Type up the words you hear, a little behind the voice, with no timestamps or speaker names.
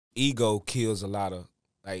ego kills a lot of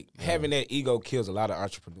having that ego kills a lot of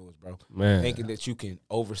entrepreneurs, bro. Man, thinking that you can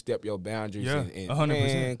overstep your boundaries. Yeah, and 100%.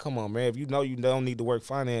 Man, come on, man. If you know you don't need to work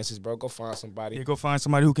finances, bro, go find somebody. Yeah, go find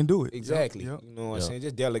somebody who can do it. Exactly. Yep. You know what I'm saying?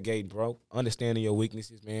 Just delegating, bro. Understanding your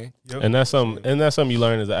weaknesses, man. Yep. and that's something you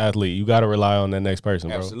learn as an athlete. You got to rely on that next person,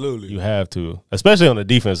 bro. Absolutely. You have to, especially on the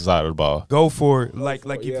defensive side of the ball. Go for it. Like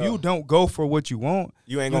for it, if yeah. you don't go for what you want,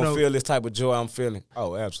 You ain't gonna feel this type of joy I'm feeling.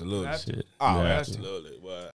 Oh, absolutely. Have to. Shit. Oh, You have to. absolutely. But